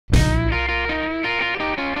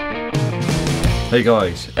Hey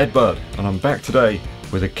guys, Eddbud, and I'm back today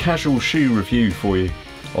with a casual shoe review for you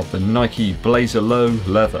of the Nike Blazer Low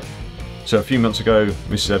leather. So a few months ago,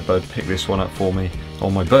 Mrs. Eddbud picked this one up for me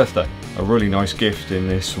on my birthday. A really nice gift in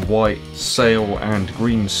this white sail and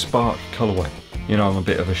green spark colourway. You know, I'm a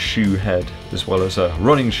bit of a shoe head as well as a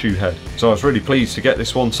running shoe head. So I was really pleased to get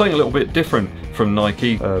this one, something a little bit different from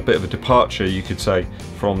Nike, a bit of a departure you could say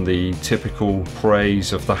from the typical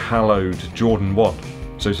praise of the hallowed Jordan 1.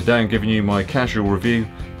 So today I'm giving you my casual review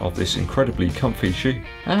of this incredibly comfy shoe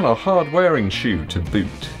and a hard wearing shoe to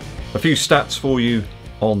boot. A few stats for you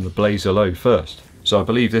on the Blazer Low first. So I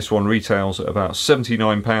believe this one retails at about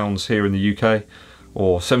 £79 here in the UK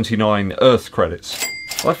or 79 Earth credits.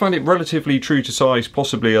 I find it relatively true to size,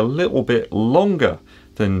 possibly a little bit longer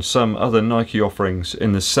than some other Nike offerings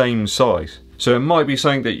in the same size. So it might be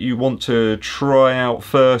something that you want to try out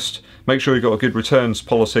first. Make sure you've got a good returns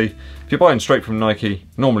policy. If you're buying straight from Nike,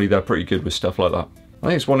 normally they're pretty good with stuff like that. I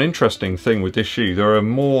think it's one interesting thing with this shoe. There are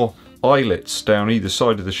more eyelets down either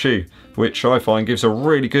side of the shoe, which I find gives a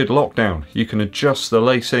really good lockdown. You can adjust the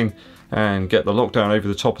lacing and get the lockdown over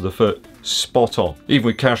the top of the foot spot on. Even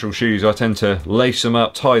with casual shoes, I tend to lace them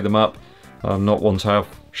up, tie them up. I'm not one to have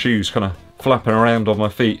shoes kind of flapping around on my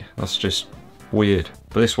feet. That's just weird.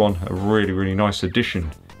 But this one, a really nice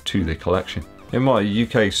addition to the collection. In my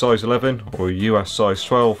UK size 11 or US size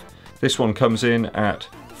 12, this one comes in at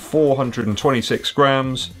 426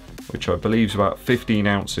 grams, which I believe is about 15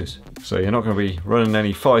 ounces. So you're not going to be running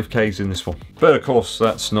any 5Ks in this one. But of course,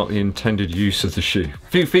 that's not the intended use of the shoe. A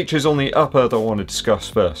few features on the upper that I want to discuss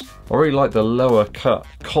first. I really like the lower cut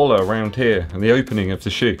collar around here and the opening of the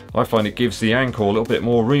shoe. I find it gives the ankle a little bit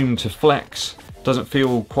more room to flex. Doesn't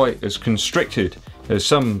feel quite as constricted as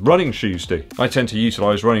some running shoes do. I tend to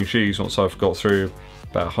utilise running shoes once I've got through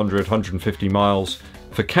about 100-150 miles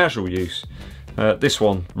for casual use. This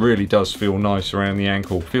one really does feel nice around the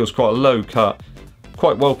ankle. Feels quite a low cut,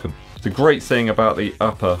 quite welcome. The great thing about the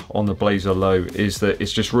upper on the Blazer Low is that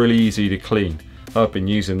it's just really easy to clean. I've been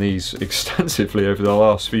using these extensively over the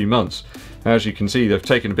last few months. As you can see, they've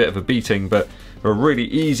taken a bit of a beating, but they're really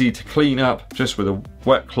easy to clean up just with a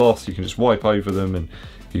wet cloth. You can just wipe over them and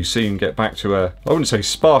you soon get back to a, I wouldn't say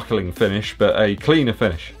sparkling finish, but a cleaner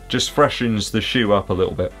finish. Just freshens the shoe up a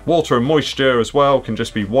little bit. Water and moisture as well can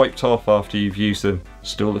just be wiped off after you've used them.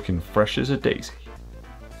 Still looking fresh as a daisy.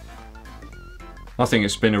 I think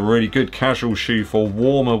it's been a really good casual shoe for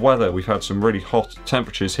warmer weather. We've had some really hot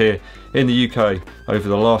temperatures here in the UK over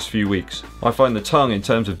the last few weeks. I find the tongue in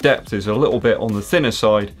terms of depth is a little bit on the thinner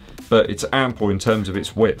side, but it's ample in terms of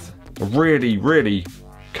its width. A really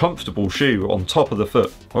comfortable shoe on top of the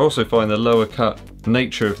foot. I also find the lower cut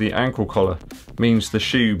nature of the ankle collar means the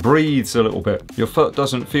shoe breathes a little bit. Your foot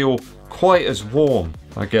doesn't feel quite as warm.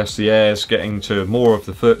 I guess the air's getting to more of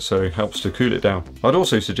the foot, so it helps to cool it down. I'd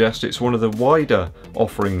also suggest it's one of the wider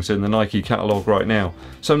offerings in the Nike catalogue right now.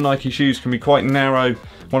 Some Nike shoes can be quite narrow.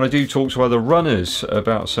 When I do talk to other runners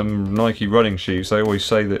about some Nike running shoes, they always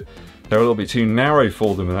say that they're a little bit too narrow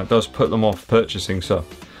for them, and that does put them off purchasing some.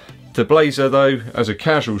 The Blazer though, as a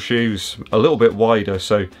casual shoe, is a little bit wider,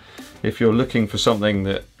 so if you're looking for something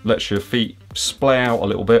that lets your feet splay out a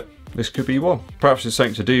little bit, this could be one. Perhaps it's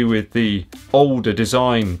something to do with the older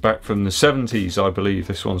design back from the 70s, I believe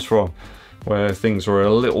this one's from, where things were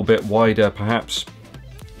a little bit wider perhaps.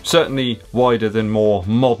 Certainly wider than more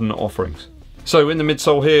modern offerings. So in the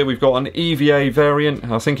midsole here we've got an EVA variant.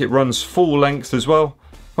 I think it runs full length as well.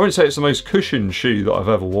 I wouldn't say it's the most cushioned shoe that I've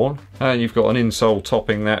ever worn. And you've got an insole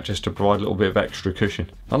topping that just to provide a little bit of extra cushion.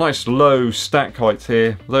 A nice low stack height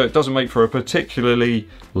here, though it doesn't make for a particularly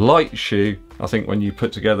light shoe. I think when you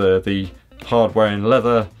put together the hard wearing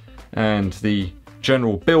leather and the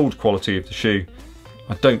general build quality of the shoe,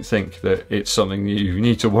 I don't think that it's something you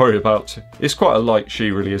need to worry about. It's quite a light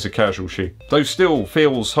shoe really as a casual shoe. Though still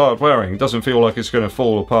feels hard wearing, it doesn't feel like it's going to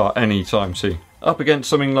fall apart anytime soon. Up against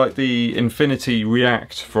something like the Infinity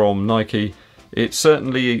React from Nike, it's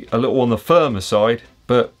certainly a little on the firmer side,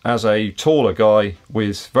 but as a taller guy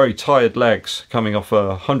with very tired legs coming off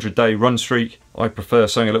a 100-day run streak, I prefer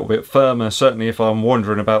something a little bit firmer, certainly if I'm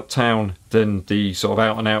wandering about town, than the sort of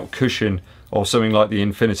out-and-out cushion of something like the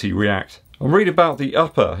Infinity React. I'm reading about the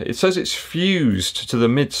upper. It says it's fused to the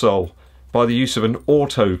midsole by the use of an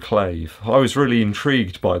autoclave. I was really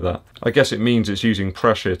intrigued by that. I guess it means it's using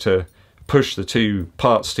pressure to push the two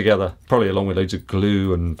parts together, probably along with loads of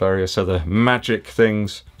glue and various other magic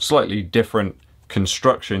things. Slightly different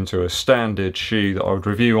construction to a standard shoe that I would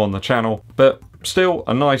review on the channel, but still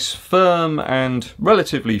a nice firm and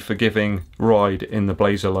relatively forgiving ride in the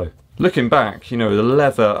Blazer Low. Looking back, you know, the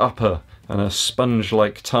leather upper and a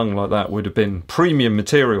sponge-like tongue like that would have been premium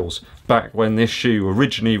materials back when this shoe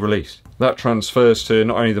originally released. That transfers to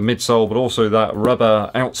not only the midsole but also that rubber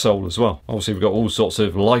outsole as well. Obviously we've got all sorts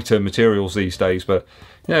of lighter materials these days, but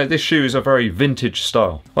yeah, this shoe is a very vintage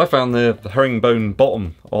style. I found the herringbone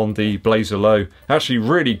bottom on the Blazer Low actually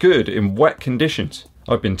really good in wet conditions.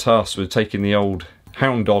 I've been tasked with taking the old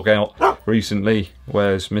hound dog out recently,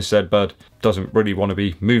 whereas Miss Eddbud doesn't really want to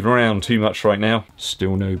be moving around too much right now.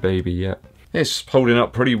 Still no baby yet. It's holding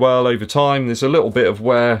up pretty well over time. There's a little bit of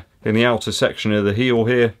wear in the outer section of the heel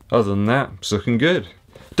here. Other than that, it's looking good.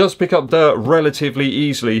 It does pick up dirt relatively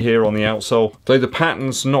easily here on the outsole, though the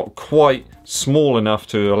pattern's not quite small enough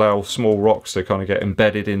to allow small rocks to kind of get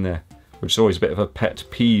embedded in there, which is always a bit of a pet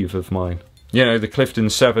peeve of mine. You know, the Clifton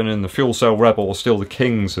 7 and the Fuel Cell Rebel are still the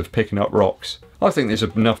kings of picking up rocks. I think there's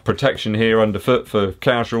enough protection here underfoot for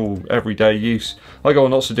casual, everyday use. I go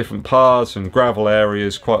on lots of different paths and gravel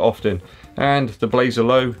areas quite often, and the Blazer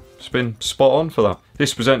Low has been spot on for that.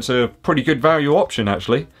 This presents a pretty good value option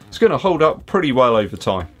actually. It's going to hold up pretty well over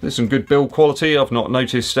time. There's some good build quality. I've not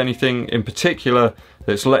noticed anything in particular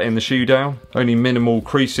that's letting the shoe down. Only minimal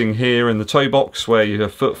creasing here in the toe box where your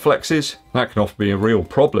foot flexes. That can often be a real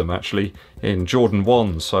problem actually in Jordan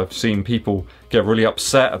 1s. I've seen people get really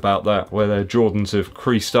upset about that, where their Jordans have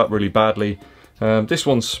creased up really badly. This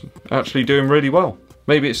one's actually doing really well.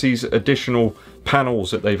 Maybe it's these additional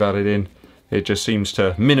panels that they've added in. It just seems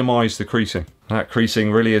to minimise the creasing. That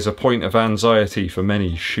creasing really is a point of anxiety for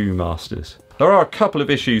many shoe masters. There are a couple of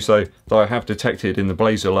issues though that I have detected in the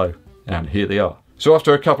Blazer Low, and here they are. So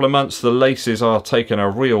after a couple of months, the laces are taking a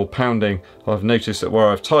real pounding. I've noticed that where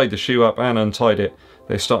I've tied the shoe up and untied it,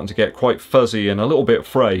 they're starting to get quite fuzzy and a little bit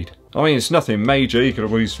frayed. I mean, it's nothing major. You could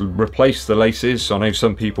always replace the laces. I know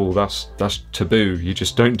some people, that's taboo. You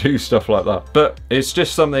just don't do stuff like that. But it's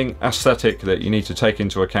just something aesthetic that you need to take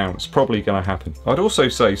into account. It's probably going to happen. I'd also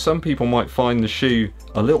say some people might find the shoe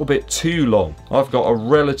a little bit too long. I've got a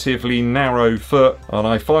relatively narrow foot, and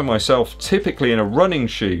I find myself typically in a running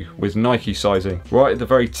shoe with Nike sizing, right at the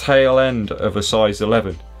very tail end of a size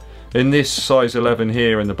 11. In this size 11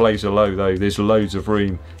 here in the Blazer Low though, there's loads of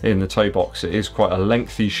room in the toe box. It is quite a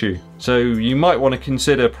lengthy shoe. So you might want to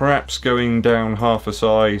consider perhaps going down half a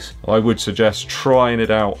size. I would suggest trying it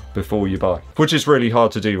out before you buy, which is really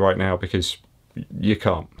hard to do right now because you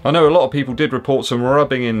can't. I know a lot of people did report some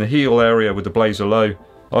rubbing in the heel area with the Blazer Low.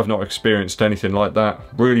 I've not experienced anything like that.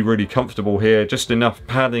 Really, really comfortable here. Just enough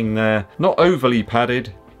padding there. Not overly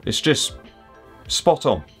padded. It's just spot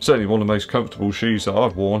on. Certainly one of the most comfortable shoes that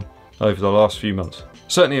I've worn over the last few months.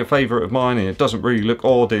 Certainly a favourite of mine, and it doesn't really look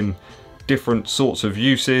odd in different sorts of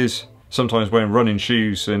uses. Sometimes wearing running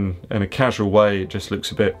shoes in a casual way, it just looks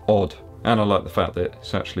a bit odd. And I like the fact that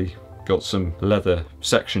it's actually got some leather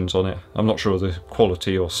sections on it. I'm not sure of the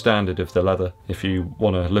quality or standard of the leather. If you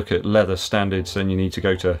want to look at leather standards, then you need to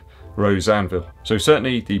go to Rose Anvil. So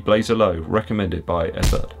certainly the Blazer Low, recommended by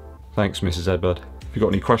Eddbud. Thanks Mrs. Eddbud. If you've got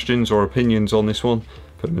any questions or opinions on this one,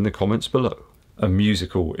 put them in the comments below. A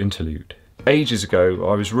musical interlude. Ages ago,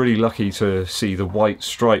 I was really lucky to see the white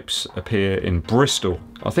stripes appear in Bristol.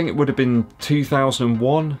 I think it would have been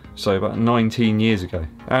 2001, so about 19 years ago.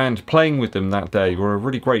 And playing with them that day were a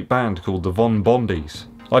really great band called the Von Bondies.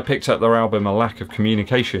 I picked up their album A Lack of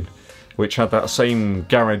Communication, which had that same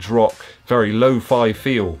garage rock, very lo-fi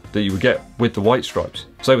feel that you would get with the White Stripes.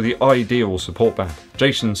 So they were the ideal support band.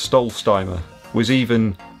 Jason Stolsteimer was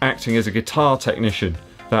even acting as a guitar technician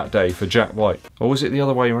that day for Jack White. Or was it the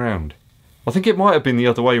other way around? I think it might have been the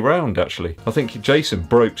other way around actually. I think Jason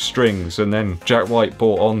broke strings and then Jack White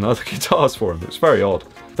bought on other guitars for him. It's very odd.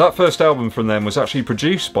 That first album from them was actually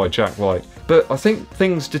produced by Jack White, but I think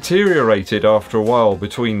things deteriorated after a while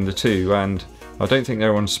between the two, and I don't think they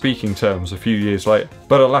were on speaking terms a few years later.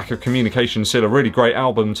 But A Lack of Communication is still a really great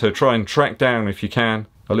album to try and track down if you can.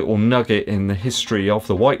 A little nugget in the history of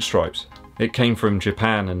the White Stripes. It came from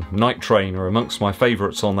Japan, and Night Train are amongst my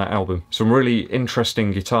favourites on that album. Some really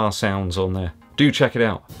interesting guitar sounds on there. Do check it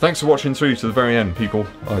out. Thanks for watching through to the very end, people.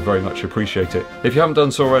 I very much appreciate it. If you haven't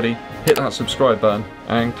done so already, hit that subscribe button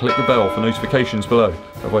and click the bell for notifications below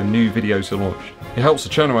of when new videos are launched. It helps the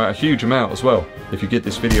channel out a huge amount as well if you give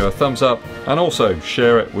this video a thumbs up and also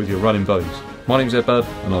share it with your running buddies. My name's Eddbud,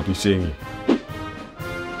 and I'll be seeing you